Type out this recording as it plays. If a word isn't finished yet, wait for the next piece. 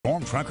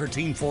StormTracker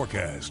Team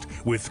Forecast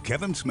with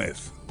Kevan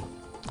Smith.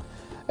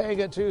 Hey,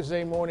 good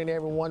Tuesday morning,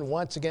 everyone.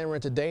 Once again, we're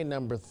into day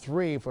number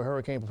 3 for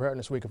Hurricane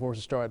Preparedness Week. Of course,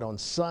 it started on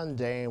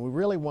Sunday, and we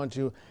really want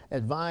to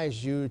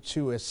advise you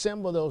to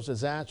assemble those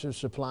disaster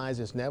supplies.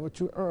 It's never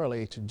too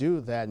early to do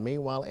that.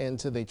 Meanwhile,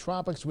 into the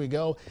tropics we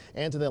go,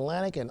 and to the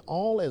Atlantic, and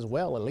all is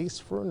well, at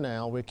least for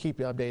now. We'll keep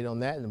you updated on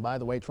that. And by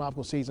the way,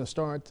 tropical season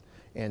starts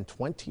in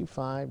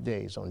 25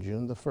 days on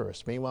June the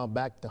 1st. Meanwhile,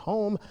 back to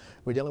home,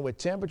 we're dealing with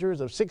temperatures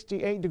of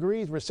 68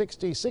 degrees. We're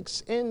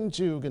 66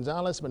 into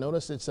Gonzales, but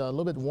notice it's a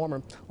little bit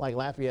warmer, like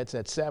Lafayette's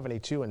at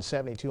 72 and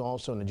 72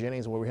 also in the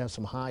Jennings, where we have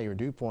some higher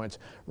dew points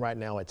right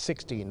now at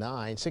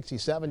 69,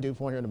 67 dew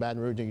point here in the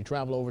Baton Rouge. You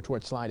travel over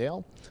towards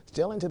Slidell,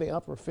 still into the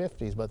upper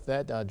 50s, but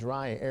that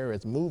dry air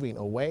is moving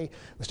away.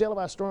 We still have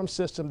our storm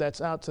system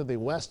that's out to the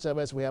west of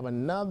us. We have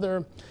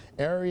another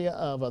area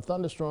of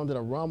thunderstorms that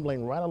are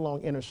rumbling right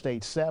along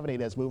Interstate 70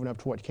 that's moving up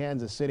toward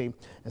Kansas City,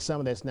 and some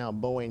of that's now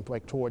bowing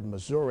back toward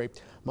Missouri.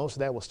 Most of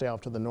that will stay off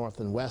to the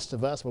north and west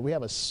of us, but we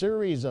have a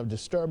series of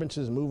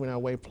disturbances moving our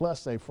way,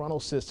 plus a frontal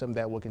system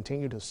that will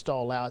continue to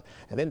stall out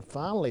and then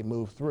finally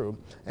move through,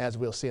 as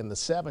we'll see in the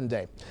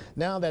 7-day.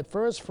 Now, that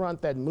first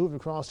front that moved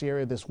across the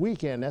area this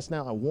weekend, that's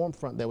now a warm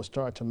front that will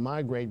start to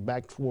migrate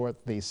back toward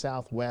the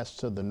southwest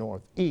to the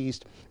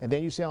northeast. And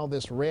then you see all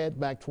this red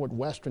back toward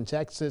western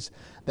Texas.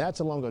 That's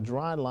along a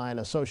dry line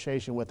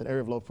association with an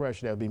area of low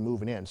pressure that will be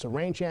moving in. So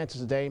rain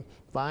chances today,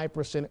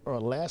 5% or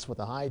less, with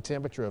a high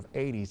temperature of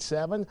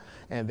 87.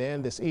 And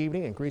then this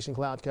evening, increasing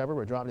cloud cover,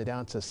 we're dropping it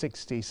down to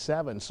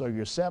 67. So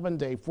your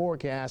 7-day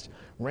forecast,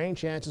 rain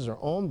chances are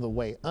on the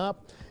way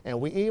up. And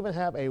we even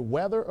have a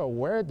weather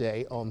aware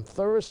day on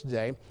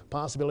Thursday.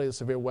 Possibility of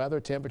severe weather,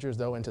 temperatures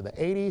though into the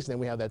 80s. Then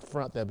we have that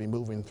front that'll be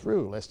moving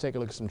through. Let's take a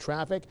look at some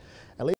traffic. At least